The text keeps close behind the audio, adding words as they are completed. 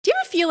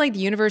feel like the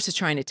universe is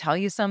trying to tell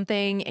you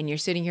something and you're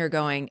sitting here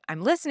going,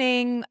 I'm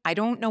listening. I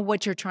don't know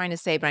what you're trying to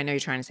say, but I know you're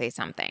trying to say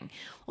something.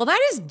 Well, that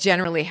is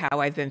generally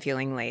how I've been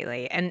feeling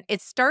lately. And it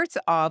starts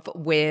off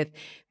with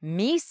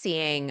me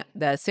seeing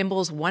the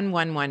symbols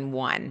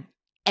 1111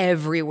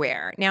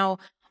 everywhere. Now,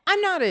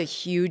 I'm not a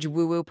huge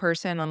woo woo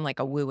person. I'm like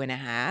a woo and a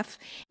half.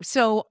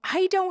 So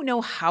I don't know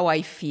how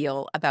I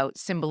feel about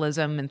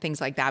symbolism and things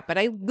like that, but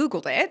I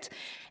Googled it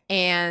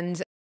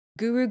and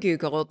Guru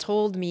Google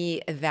told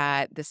me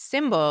that the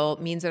symbol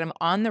means that I'm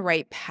on the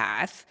right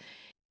path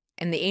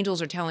and the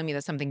angels are telling me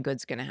that something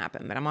good's going to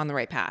happen, but I'm on the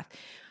right path.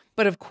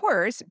 But of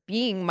course,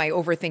 being my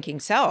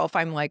overthinking self,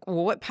 I'm like,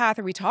 well, what path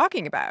are we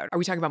talking about? Are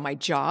we talking about my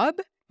job,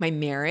 my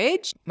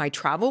marriage, my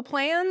travel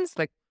plans?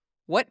 Like,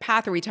 what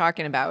path are we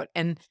talking about?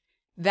 And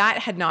that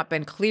had not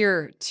been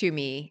clear to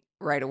me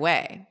right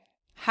away.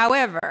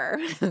 However,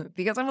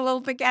 because I'm a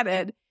little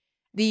thick-headed,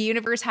 the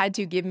universe had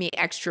to give me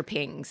extra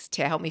pings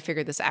to help me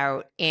figure this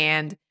out.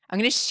 And I'm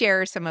going to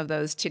share some of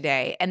those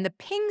today. And the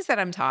pings that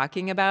I'm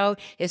talking about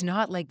is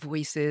not like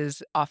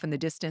voices off in the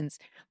distance,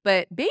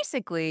 but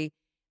basically,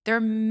 they're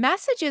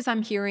messages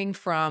I'm hearing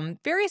from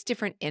various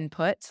different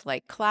inputs,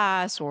 like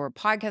class or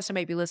podcasts I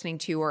might be listening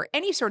to, or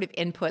any sort of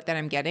input that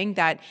I'm getting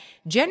that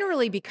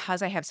generally,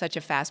 because I have such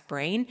a fast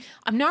brain,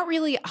 I'm not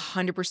really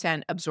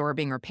 100%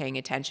 absorbing or paying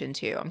attention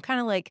to. I'm kind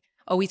of like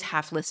always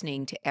half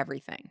listening to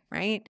everything,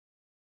 right?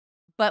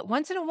 But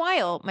once in a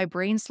while, my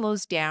brain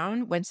slows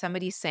down when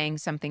somebody's saying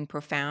something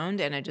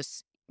profound and it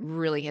just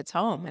really hits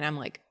home. And I'm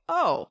like,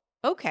 oh,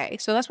 okay.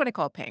 So that's what I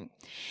call a ping.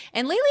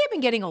 And lately I've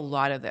been getting a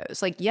lot of those.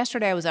 Like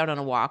yesterday, I was out on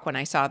a walk when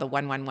I saw the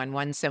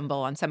 1111 symbol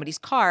on somebody's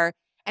car.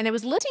 And I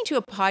was listening to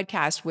a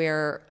podcast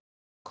where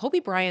Kobe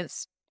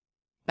Bryant's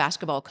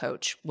basketball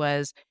coach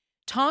was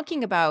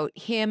talking about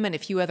him and a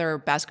few other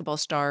basketball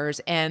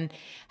stars and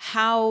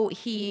how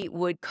he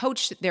would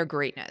coach their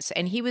greatness.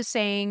 And he was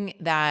saying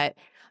that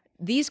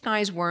these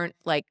guys weren't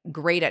like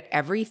great at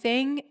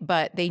everything,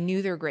 but they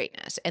knew their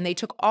greatness and they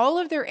took all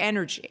of their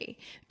energy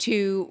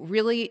to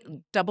really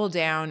double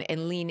down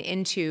and lean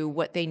into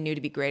what they knew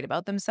to be great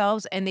about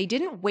themselves. And they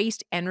didn't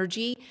waste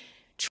energy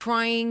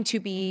trying to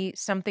be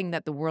something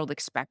that the world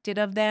expected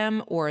of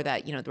them or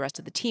that, the rest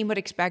of the team would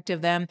expect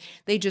of them.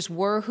 They just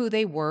were who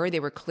they were. They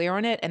were clear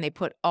on it and they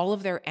put all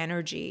of their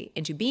energy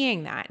into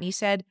being that. And he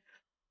said,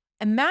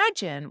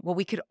 imagine what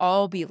we could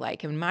all be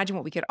like, and imagine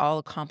what we could all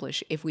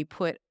accomplish if we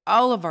put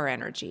all of our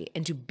energy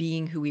into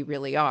being who we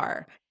really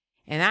are.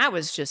 And that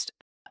was just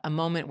a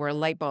moment where a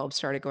light bulb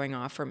started going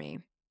off for me.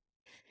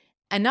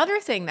 Another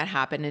thing that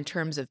happened in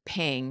terms of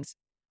pangs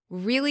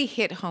really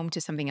hit home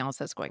to something else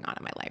that's going on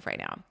in my life right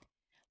now.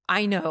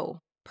 I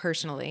know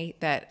personally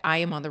that I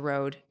am on the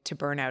road to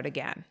burnout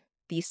again.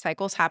 These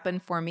cycles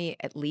happen for me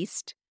at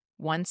least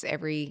once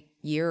every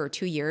year or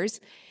 2 years.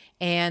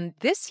 And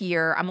this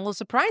year, I'm a little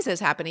surprised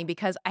it's happening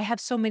because I have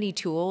so many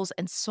tools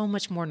and so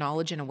much more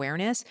knowledge and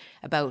awareness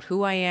about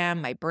who I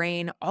am, my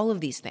brain, all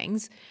of these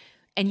things.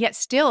 And yet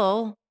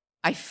still,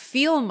 I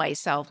feel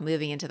myself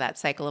moving into that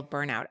cycle of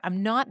burnout.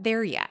 I'm not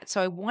there yet.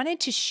 So I wanted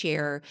to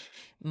share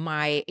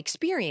my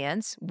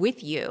experience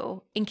with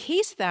you in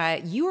case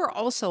that you are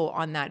also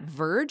on that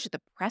verge,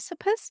 the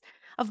precipice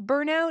of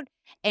burnout,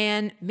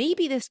 and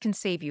maybe this can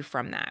save you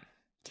from that.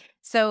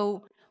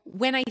 So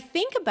when I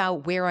think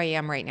about where I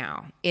am right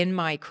now in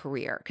my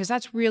career, because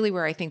that's really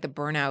where I think the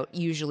burnout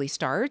usually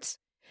starts,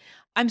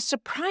 I'm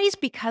surprised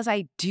because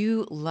I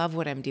do love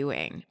what I'm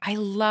doing. I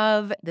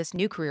love this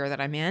new career that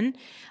I'm in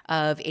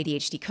of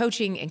ADHD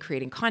coaching and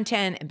creating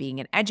content and being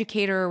an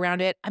educator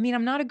around it. I mean,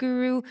 I'm not a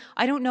guru.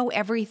 I don't know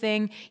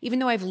everything. Even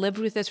though I've lived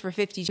with this for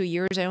 52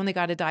 years, I only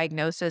got a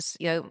diagnosis,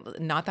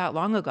 not that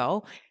long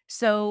ago.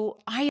 So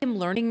I am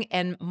learning,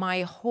 and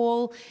my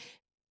whole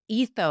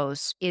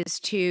ethos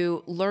is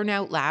to learn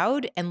out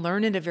loud and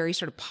learn in a very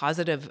sort of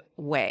positive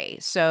way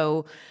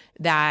so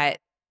that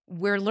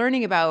we're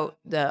learning about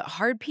the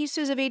hard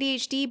pieces of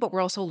ADHD, but we're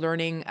also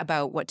learning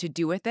about what to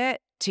do with it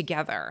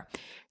together.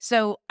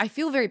 So I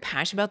feel very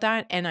passionate about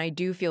that. And I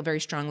do feel very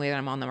strongly that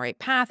I'm on the right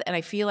path. And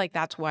I feel like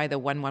that's why the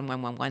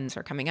 11111s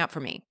are coming up for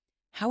me.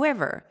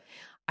 However,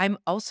 I'm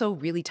also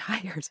really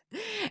tired.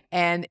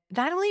 And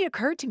that only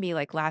occurred to me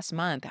like last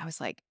month. I was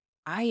like,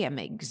 I am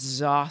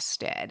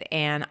exhausted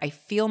and I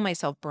feel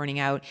myself burning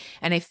out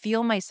and I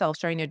feel myself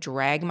starting to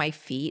drag my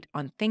feet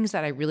on things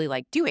that I really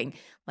like doing,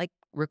 like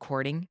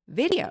recording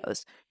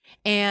videos.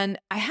 And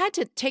I had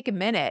to take a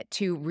minute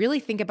to really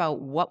think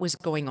about what was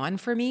going on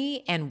for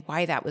me and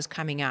why that was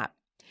coming up.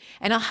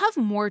 And I'll have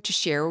more to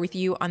share with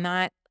you on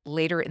that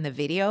later in the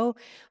video,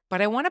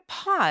 but I want to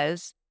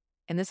pause.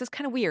 And this is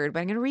kind of weird,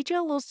 but I'm going to read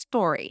you a little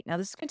story. Now,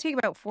 this is going to take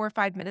about 4 or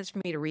 5 minutes for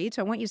me to read.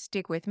 So I want you to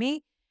stick with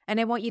me. And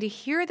I want you to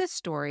hear the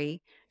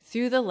story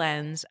through the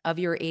lens of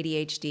your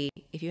ADHD,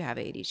 if you have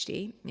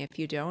ADHD. If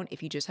you don't,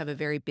 if you just have a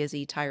very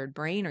busy, tired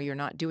brain, or you're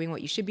not doing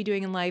what you should be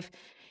doing in life,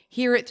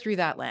 hear it through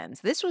that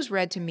lens. This was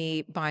read to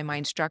me by my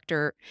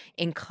instructor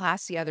in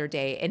class the other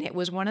day, and it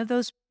was one of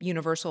those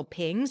universal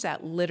pings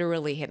that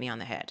literally hit me on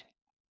the head.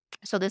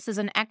 So this is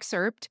an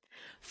excerpt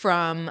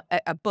from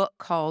a book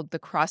called The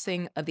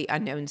Crossing of the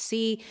Unknown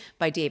Sea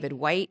by David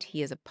Whyte.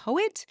 He is a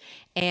poet,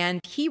 and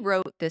he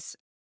wrote this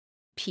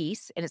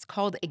piece, and it's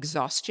called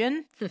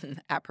Exhaustion,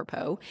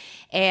 apropos.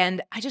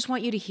 And I just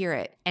want you to hear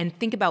it and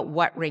think about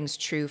what rings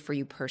true for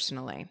you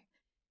personally.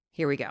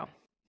 Here we go.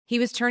 He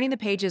was turning the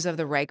pages of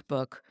the Reich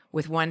book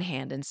with one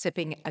hand and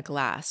sipping a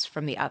glass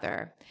from the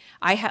other.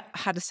 I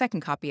had a second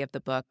copy of the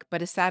book,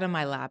 but it sat on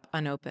my lap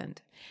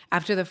unopened.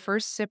 After the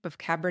first sip of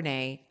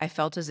Cabernet, I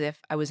felt as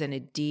if I was in a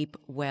deep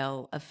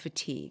well of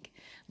fatigue.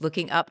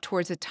 Looking up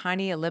towards a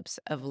tiny ellipse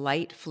of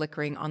light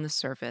flickering on the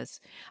surface,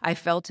 I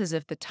felt as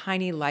if the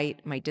tiny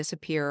light might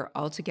disappear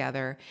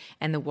altogether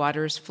and the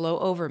waters flow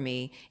over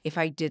me if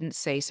I didn't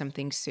say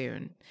something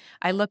soon.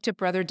 I looked at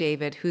Brother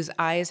David, whose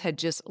eyes had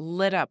just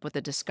lit up with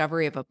the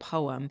discovery of a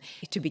poem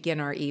to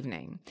begin our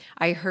evening.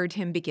 I heard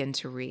him begin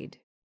to read.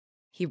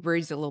 He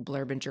reads a little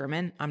blurb in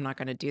German. I'm not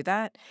going to do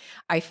that.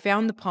 I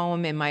found the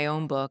poem in my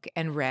own book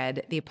and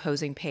read the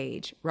opposing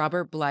page,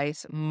 Robert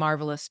Blyth's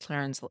marvelous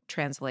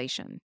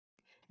translation.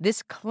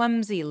 This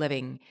clumsy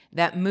living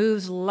that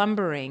moves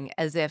lumbering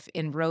as if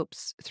in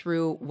ropes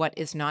through what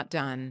is not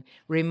done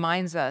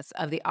reminds us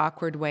of the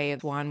awkward way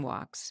of swan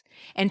walks.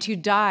 And to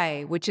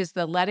die, which is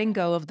the letting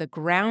go of the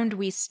ground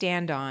we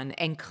stand on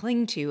and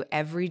cling to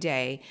every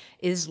day,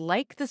 is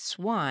like the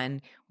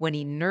swan when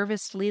he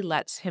nervously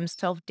lets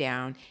himself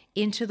down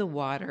into the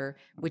water,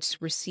 which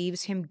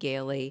receives him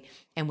gaily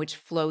and which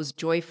flows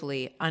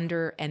joyfully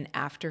under and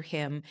after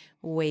him,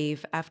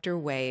 wave after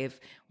wave,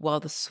 while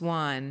the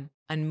swan,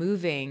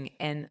 unmoving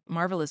and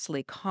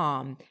marvelously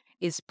calm,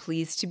 is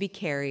pleased to be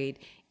carried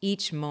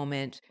each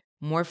moment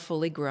more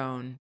fully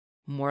grown,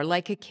 more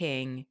like a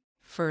king,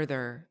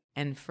 further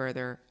and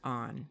further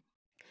on.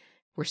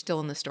 We're still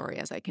in the story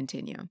as I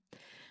continue.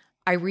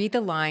 I read the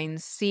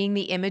lines, seeing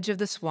the image of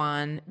the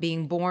swan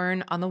being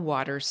borne on the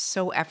water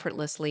so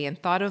effortlessly, and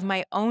thought of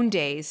my own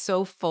days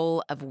so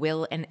full of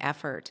will and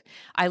effort.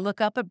 I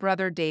look up at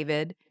Brother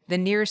David, the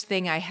nearest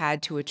thing I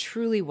had to a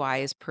truly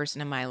wise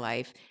person in my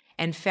life,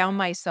 and found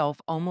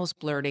myself almost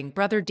blurting,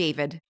 "Brother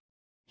David."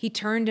 He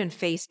turned and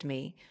faced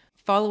me,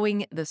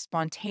 following the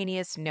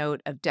spontaneous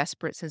note of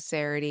desperate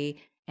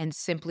sincerity, and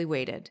simply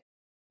waited.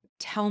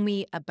 "Tell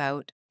me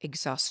about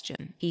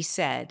exhaustion," he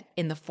said,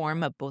 in the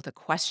form of both a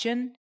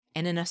question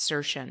and an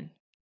assertion.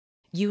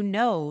 You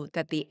know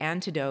that the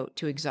antidote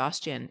to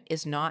exhaustion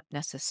is not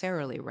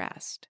necessarily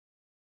rest.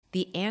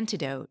 The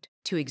antidote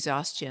to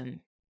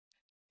exhaustion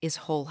is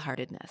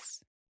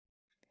wholeheartedness.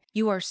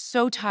 You are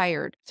so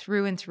tired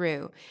through and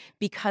through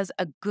because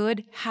a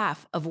good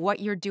half of what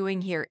you're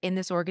doing here in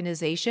this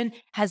organization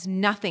has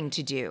nothing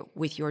to do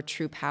with your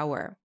true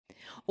power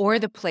or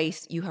the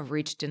place you have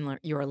reached in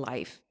your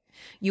life.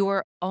 You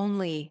are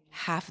only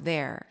half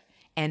there,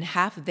 and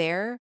half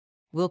there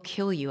will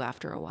kill you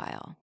after a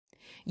while.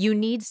 You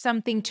need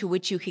something to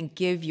which you can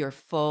give your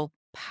full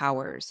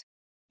powers.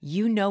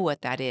 You know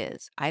what that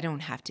is. I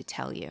don't have to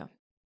tell you.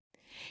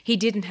 He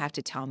didn't have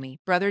to tell me.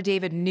 Brother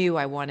David knew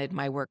I wanted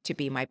my work to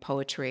be my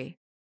poetry.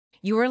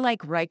 You are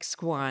like Reich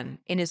Swan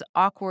in his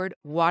awkward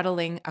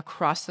waddling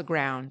across the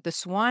ground. The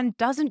swan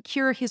doesn't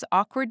cure his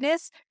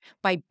awkwardness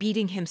by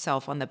beating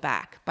himself on the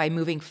back, by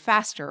moving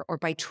faster, or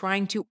by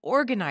trying to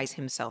organize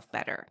himself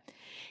better.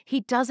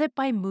 He does it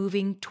by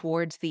moving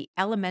towards the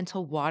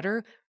elemental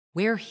water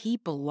where he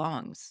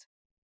belongs.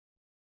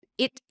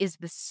 It is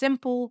the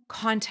simple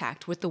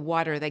contact with the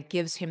water that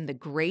gives him the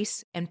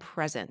grace and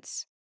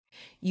presence.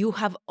 You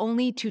have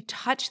only to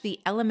touch the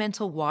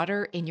elemental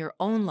water in your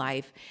own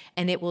life,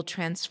 and it will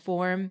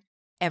transform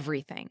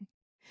everything.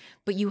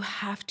 But you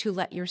have to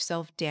let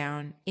yourself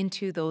down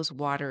into those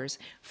waters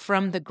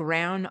from the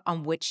ground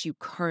on which you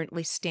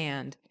currently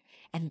stand.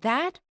 And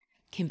that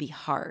can be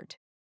hard,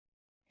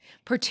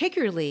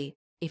 particularly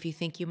if you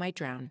think you might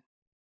drown.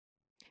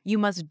 You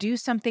must do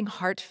something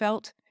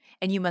heartfelt,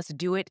 and you must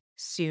do it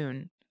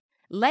soon.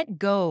 Let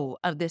go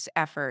of this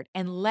effort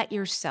and let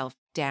yourself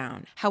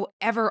down,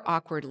 however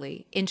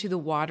awkwardly, into the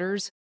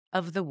waters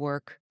of the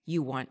work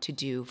you want to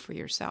do for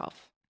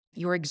yourself.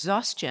 Your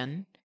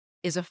exhaustion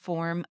is a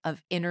form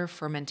of inner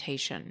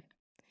fermentation.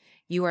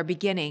 You are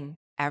beginning,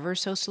 ever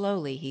so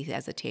slowly, he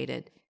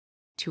hesitated,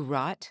 to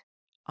rot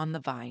on the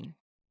vine.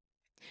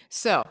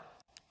 So,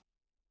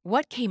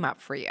 what came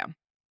up for you?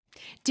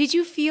 Did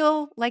you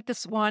feel like the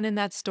swan in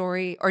that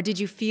story, or did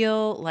you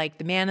feel like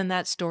the man in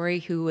that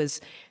story who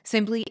was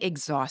simply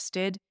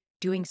exhausted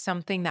doing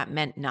something that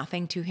meant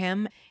nothing to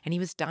him, and he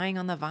was dying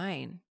on the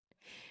vine?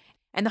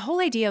 And the whole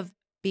idea of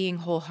being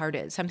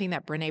wholehearted, something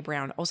that Brené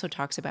Brown also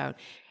talks about,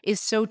 is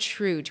so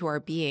true to our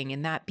being,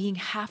 and that being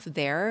half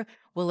there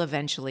will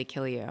eventually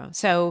kill you.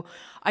 So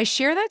I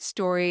share that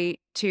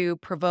story to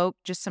provoke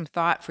just some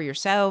thought for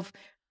yourself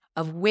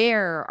of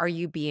where are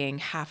you being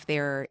half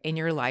there in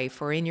your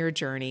life or in your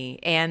journey.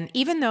 And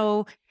even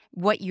though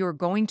what you're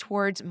going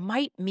towards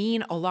might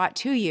mean a lot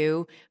to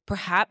you,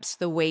 perhaps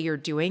the way you're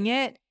doing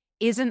it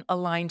isn't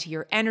aligned to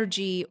your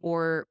energy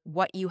or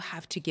what you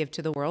have to give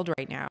to the world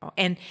right now.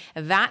 And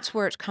that's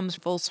where it comes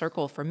full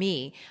circle for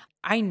me.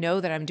 I know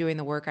that I'm doing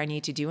the work I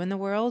need to do in the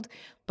world,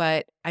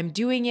 but I'm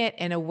doing it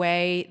in a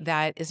way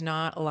that is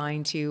not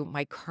aligned to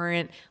my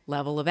current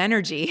level of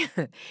energy.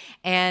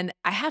 And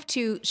I have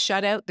to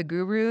shut out the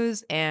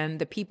gurus and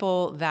the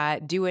people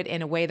that do it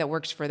in a way that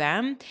works for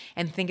them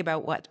and think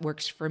about what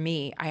works for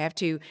me. I have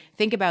to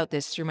think about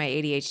this through my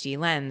ADHD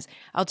lens.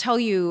 I'll tell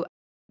you,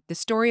 the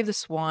story of the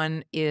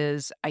swan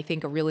is, I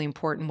think, a really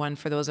important one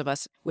for those of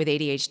us with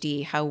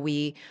ADHD, how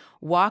we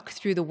walk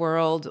through the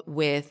world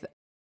with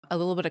a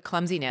little bit of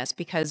clumsiness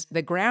because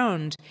the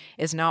ground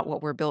is not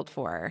what we're built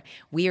for.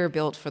 We are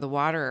built for the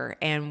water,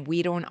 and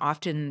we don't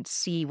often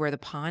see where the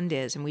pond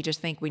is. And we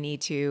just think we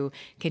need to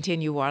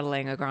continue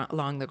waddling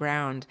along the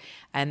ground.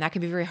 And that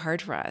can be very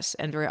hard for us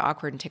and very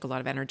awkward and take a lot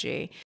of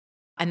energy.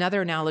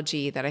 Another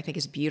analogy that I think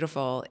is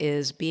beautiful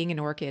is being an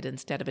orchid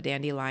instead of a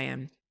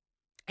dandelion.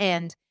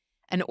 And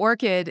an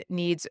orchid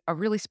needs a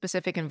really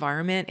specific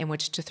environment in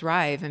which to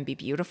thrive and be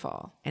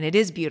beautiful. And it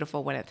is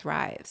beautiful when it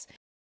thrives.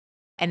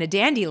 And a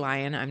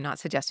dandelion, I'm not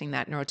suggesting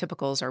that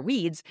neurotypicals are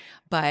weeds,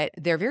 but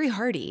they're very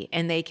hardy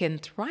and they can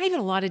thrive in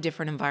a lot of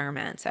different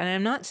environments. And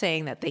I'm not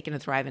saying that they can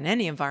thrive in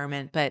any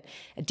environment, but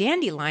a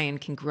dandelion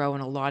can grow in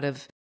a lot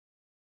of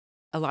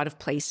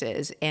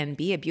places and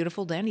be a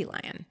beautiful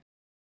dandelion.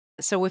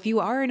 So if you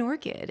are an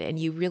orchid and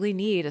you really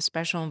need a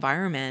special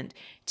environment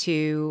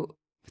to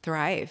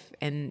thrive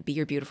and be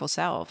your beautiful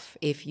self,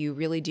 if you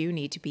really do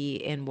need to be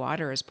in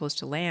water as opposed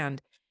to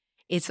land,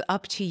 it's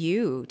up to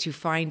you to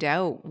find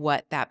out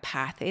what that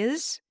path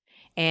is.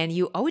 And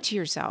you owe it to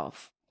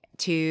yourself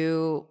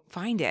to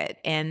find it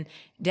and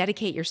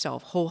dedicate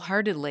yourself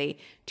wholeheartedly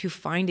to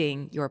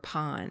finding your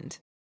pond.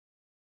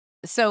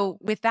 So,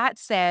 with that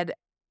said,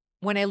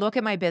 when I look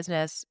at my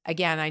business,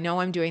 again, I know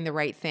I'm doing the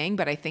right thing,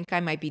 but I think I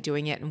might be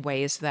doing it in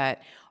ways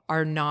that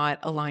are not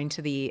aligned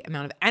to the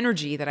amount of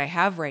energy that I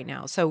have right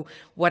now. So,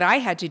 what I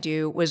had to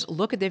do was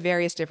look at the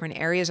various different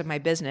areas of my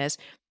business,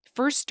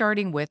 first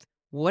starting with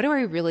what do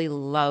I really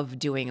love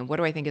doing and what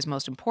do I think is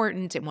most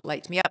important and what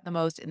lights me up the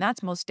most? And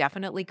that's most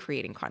definitely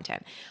creating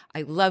content.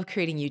 I love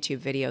creating YouTube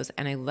videos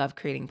and I love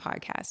creating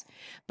podcasts.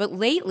 But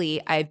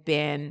lately, I've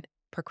been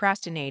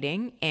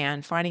procrastinating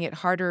and finding it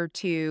harder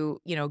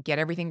to, get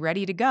everything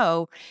ready to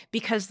go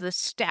because the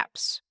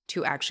steps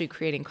to actually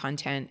creating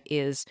content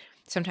is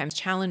sometimes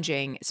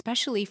challenging,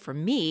 especially for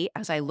me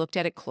as I looked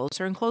at it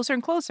closer and closer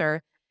and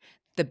closer.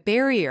 The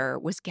barrier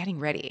was getting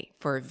ready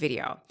for a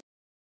video.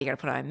 You got to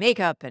put on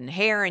makeup and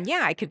hair. And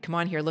yeah, I could come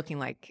on here looking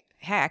like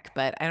heck,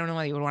 but I don't know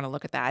whether you would want to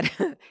look at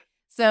that.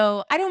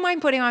 So I don't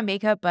mind putting on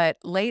makeup, but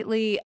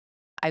lately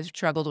I've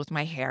struggled with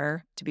my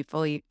hair, to be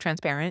fully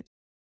transparent.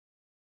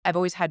 I've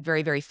always had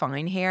very, very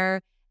fine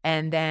hair.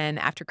 And then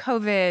after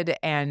COVID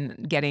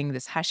and getting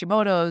this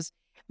Hashimoto's,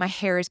 my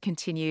hair has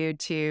continued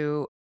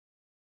to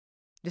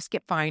just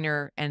get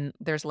finer and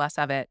there's less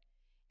of it.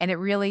 And it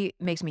really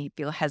makes me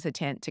feel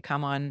hesitant to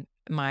come on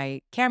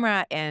my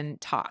camera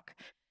and talk.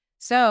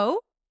 So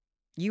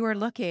you are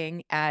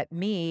looking at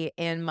me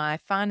in my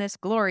finest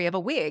glory of a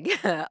wig.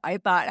 I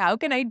thought, how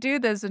can I do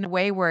this in a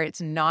way where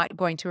it's not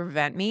going to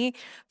prevent me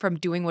from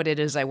doing what it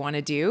is I want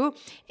to do?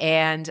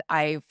 And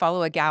I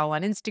follow a gal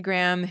on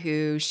Instagram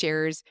who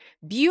shares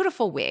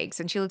beautiful wigs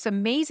and she looks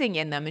amazing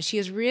in them. And she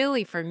has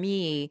really, for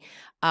me,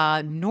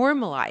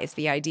 normalized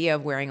the idea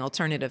of wearing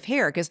alternative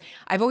hair because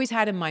I've always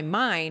had in my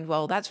mind,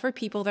 well, that's for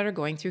people that are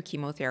going through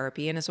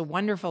chemotherapy and it's a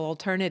wonderful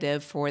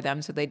alternative for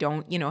them so they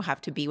don't,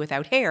 have to be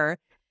without hair.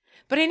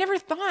 But I never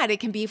thought it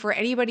can be for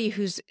anybody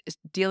who's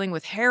dealing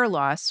with hair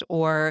loss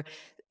or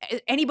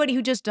anybody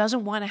who just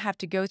doesn't want to have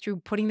to go through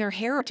putting their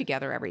hair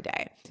together every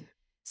day.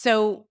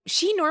 So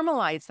she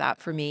normalized that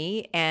for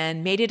me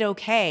and made it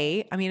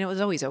okay. I mean, it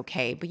was always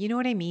okay, but you know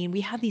what I mean?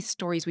 We have these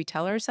stories we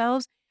tell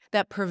ourselves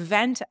that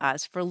prevent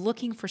us from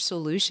looking for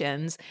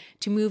solutions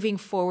to moving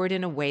forward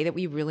in a way that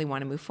we really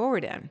want to move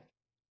forward in.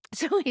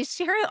 So I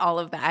share all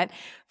of that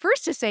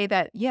first to say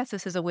that, yes,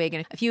 this is a wig.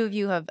 And a few of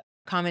you have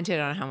commented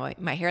on how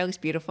my hair looks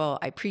beautiful.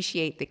 I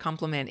appreciate the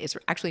compliment. It's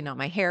actually not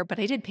my hair, but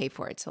I did pay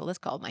for it. So let's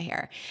call it my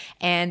hair.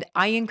 And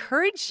I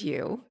encourage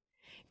you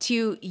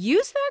to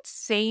use that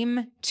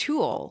same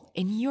tool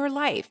in your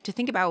life to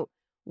think about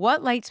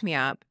what lights me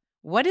up.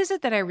 What is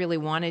it that I really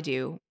want to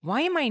do?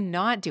 Why am I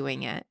not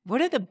doing it?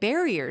 What are the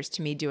barriers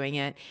to me doing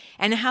it?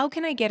 And how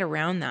can I get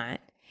around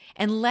that?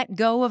 And let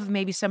go of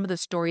maybe some of the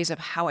stories of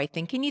how I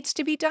think it needs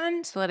to be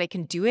done so that I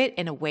can do it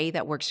in a way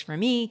that works for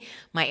me,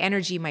 my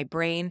energy, my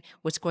brain,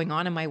 what's going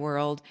on in my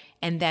world,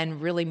 and then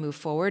really move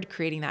forward,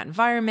 creating that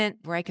environment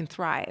where I can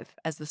thrive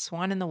as the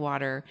swan in the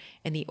water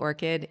and the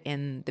orchid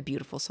in the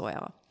beautiful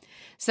soil.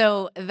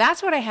 So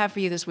that's what I have for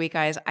you this week,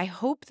 guys. I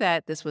hope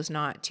that this was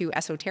not too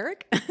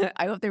esoteric.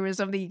 I hope there was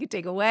something you could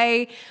take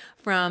away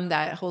from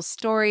that whole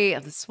story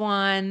of the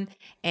swan.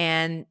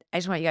 And I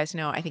just want you guys to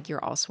know, I think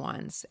you're all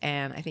swans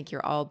and I think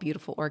you're all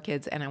beautiful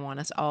orchids. And I want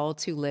us all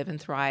to live and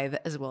thrive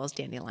as well as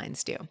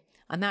dandelions do.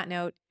 On that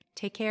note,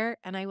 take care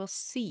and I will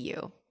see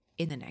you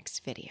in the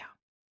next video.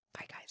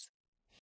 Bye, guys.